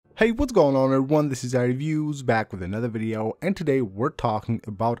Hey, what's going on everyone? This is iReviews back with another video, and today we're talking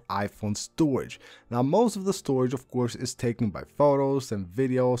about iPhone storage. Now most of the storage of course is taken by photos and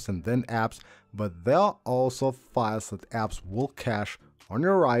videos and then apps, but there are also files that apps will cache on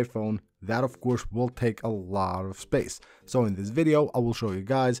your iPhone that of course will take a lot of space. So in this video I will show you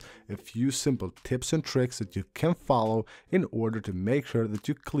guys a few simple tips and tricks that you can follow in order to make sure that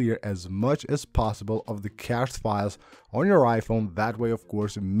you clear as much as possible of the cached files on your iPhone, that way of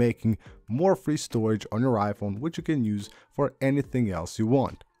course making more free storage on your iPhone which you can use for anything else you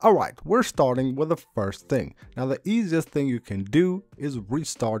want. Alright, we're starting with the first thing. Now the easiest thing you can do is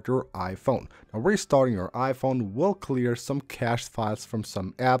restart your iPhone. Now restarting your iPhone will clear some cached files from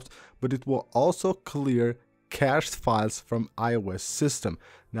some apps, but it will also clear cached files from iOS system.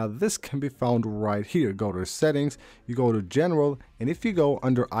 Now this can be found right here. Go to settings, you go to general, and if you go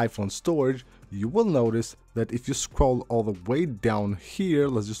under iPhone storage, you will notice that if you scroll all the way down here,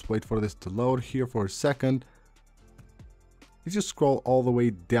 let's just wait for this to load here for a second. If you scroll all the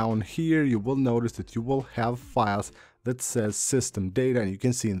way down here, you will notice that you will have files that says system data, and you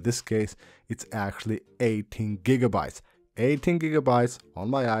can see in this case it's actually 18 gigabytes. 18 gigabytes on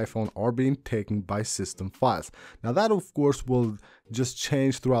my iPhone are being taken by system files. Now that of course will just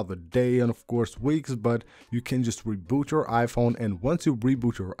change throughout the day and of course weeks, but you can just reboot your iPhone, and once you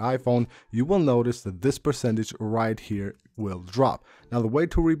reboot your iPhone you will notice that this percentage right here will drop. Now the way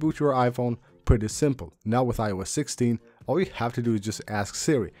to reboot your iPhone, pretty simple. Now with iOS 16 all you have to do is just ask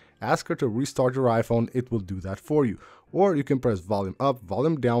Siri. Ask her to restart your iPhone, it will do that for you. Or you can press volume up,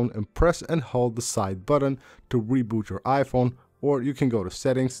 volume down, and press and hold the side button to reboot your iPhone. Or you can go to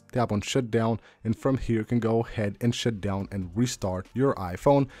settings, tap on shutdown, and from here you can go ahead and shut down and restart your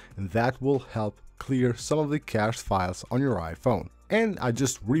iPhone, and that will help clear some of the cached files on your iPhone. And I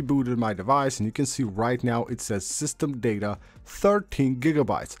just rebooted my device, and you can see right now it says system data 13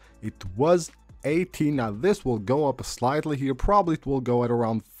 gigabytes. It was 18. Now this will go up slightly here, probably it will go at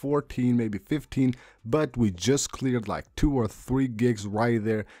around 14, maybe 15, but we just cleared like 2 or 3 gigs right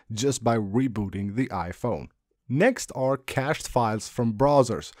there just by rebooting the iPhone. Next are cached files from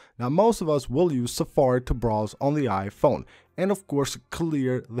browsers. Now most of us will use Safari to browse on the iPhone and of course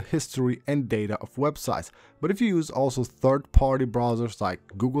clear the history and data of websites. But if you use also third-party browsers like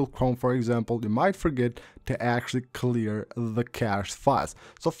Google Chrome for example, you might forget to actually clear the cached files.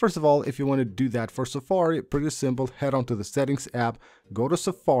 So first of all, if you want to do that for Safari, pretty simple, head on to the settings app, go to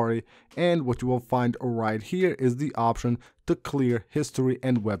Safari, and what you will find right here is the option to clear history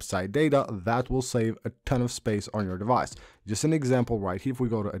and website data. That will save a ton of space on your device. Just an example right here, if we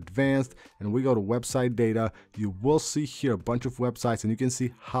go to advanced and we go to website data, you will see here a bunch of websites and you can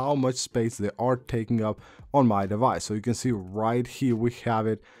see how much space they are taking up on my device. So you can see right here we have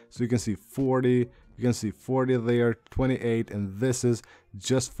it. So you can see 40, you can see 40 there, 28, and this is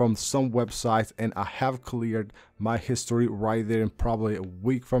just from some websites, and I have cleared my history right there in probably a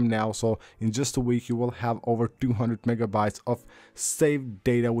week from now. So in just a week you will have over 200 megabytes of saved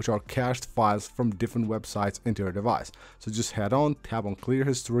data which are cached files from different websites into your device. So just head on, tap on clear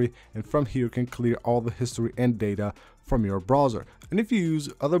history, and from here you can clear all the history and data from your browser. And if you use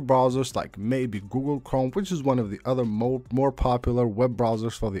other browsers like maybe Google Chrome, which is one of the other more popular web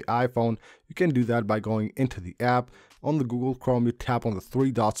browsers for the iPhone, you can do that by going into the app. On the Google Chrome, you tap on the 3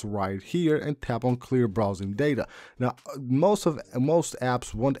 dots right here and tap on clear browsing data. Now, most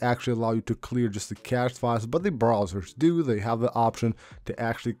apps won't actually allow you to clear just the cached files, but the browsers do. They have the option to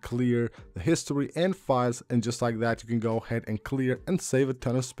actually clear the history and files, and just like that, you can go ahead and clear and save a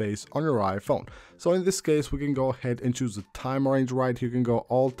ton of space on your iPhone. So in this case, we can go ahead and choose the time range right here. You can go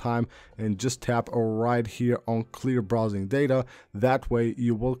all time and just tap right here on clear browsing data. That way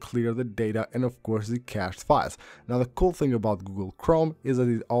you will clear the data and of course the cached files. Now the cool thing about Google Chrome is that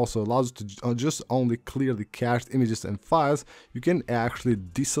it also allows you to just only clear the cached images and files. You can actually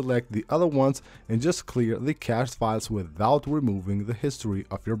deselect the other ones and just clear the cached files without removing the history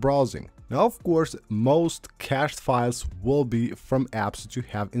of your browsing. Now of course most cached files will be from apps that you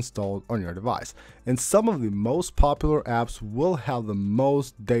have installed on your device, and some of the most popular apps will have the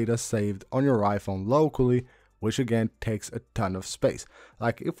most data saved on your iPhone locally, which again takes a ton of space.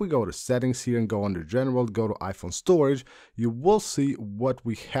 Like if we go to settings here and go under general, go to iPhone storage, you will see what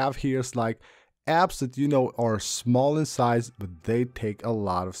we have here is like apps that you know are small in size but they take a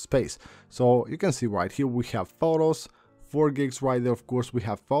lot of space. So you can see right here we have photos, 4 gigs right there. Of course we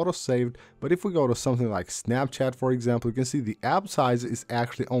have photos saved, but if we go to something like Snapchat for example, you can see the app size is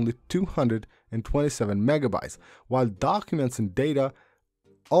actually only 227 megabytes, while documents and data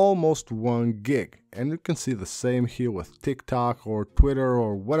almost 1 gig. And you can see the same here with TikTok or Twitter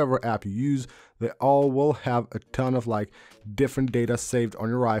or whatever app you use. They all will have a ton of like different data saved on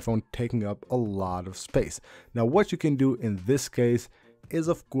your iPhone, taking up a lot of space. Now what you can do in this case is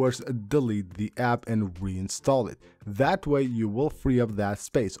of course delete the app and reinstall it. That way you will free up that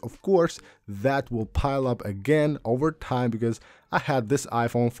space. Of course that will pile up again over time, because I had this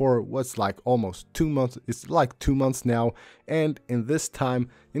iPhone for what's like almost 2 months. It's like 2 months now, and in this time,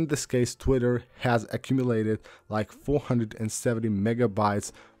 in this case, Twitter has accumulated like 470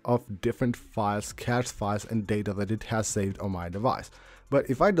 megabytes of different files, cached files and data that it has saved on my device. But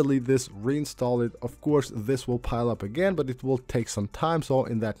if I delete this, reinstall it, of course this will pile up again, but it will take some time. So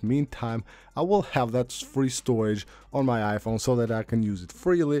in that meantime, I will have that free storage on my iPhone so that I can use it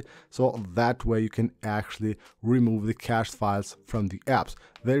freely. So that way you can actually remove the cached files from the apps.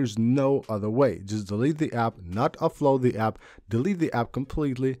 There's no other way. Just delete the app, not upload the app, delete the app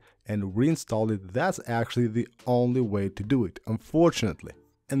completely and reinstall it. That's actually the only way to do it, unfortunately.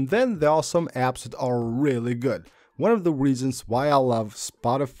 And then there are some apps that are really good. One of the reasons why I love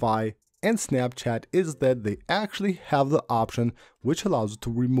Spotify and Snapchat is that they actually have the option which allows you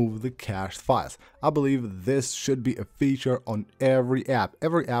to remove the cached files. I believe this should be a feature on every app.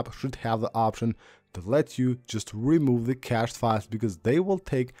 Every app should have the option to let you just remove the cached files, because they will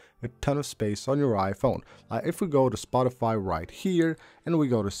take a ton of space on your iPhone. Like if we go to Spotify right here and we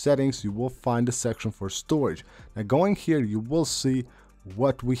go to settings, you will find a section for storage. Now going here, you will see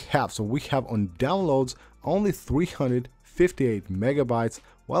what we have. So we have on downloads only 358 megabytes,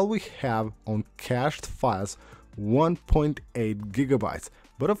 while we have on cached files 1.8 gigabytes.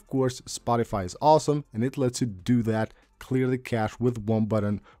 But of course Spotify is awesome and it lets you do that, clear the cache with one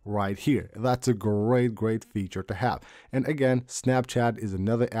button right here. That's a great feature to have. And again, Snapchat is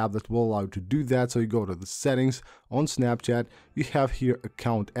another app that will allow you to do that. So you go to the settings on Snapchat, you have here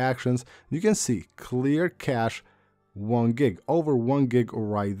account actions, you can see clear cache 1 gig, over 1 gig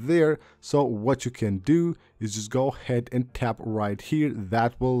right there. So what you can do is just go ahead and tap right here.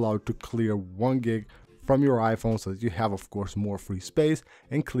 That will allow you to clear 1 gig from your iPhone so that you have of course more free space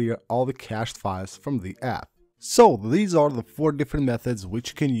and clear all the cached files from the app. So these are the 4 different methods which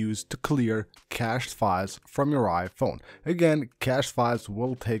you can use to clear cached files from your iPhone. Again, cached files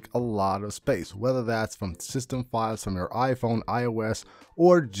will take a lot of space, whether that's from system files from your iPhone, iOS,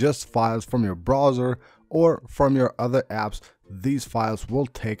 or just files from your browser or from your other apps. These files will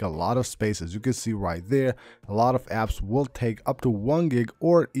take a lot of space. As you can see right there, a lot of apps will take up to 1 gig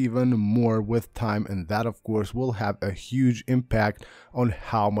or even more with time, and that of course will have a huge impact on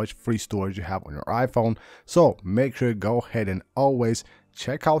how much free storage you have on your iPhone. So make sure to go ahead and always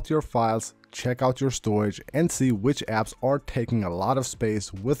check out your files, check out your storage and see which apps are taking a lot of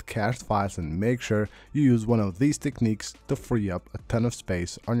space with cached files, and make sure you use one of these techniques to free up a ton of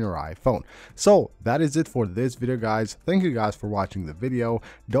space on your iPhone. So that is it for this video, guys. Thank you guys for watching the video.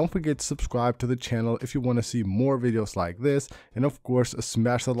 Don't forget to subscribe to the channel if you want to see more videos like this, and of course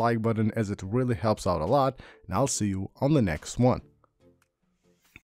smash the like button as it really helps out a lot, and I'll see you on the next one.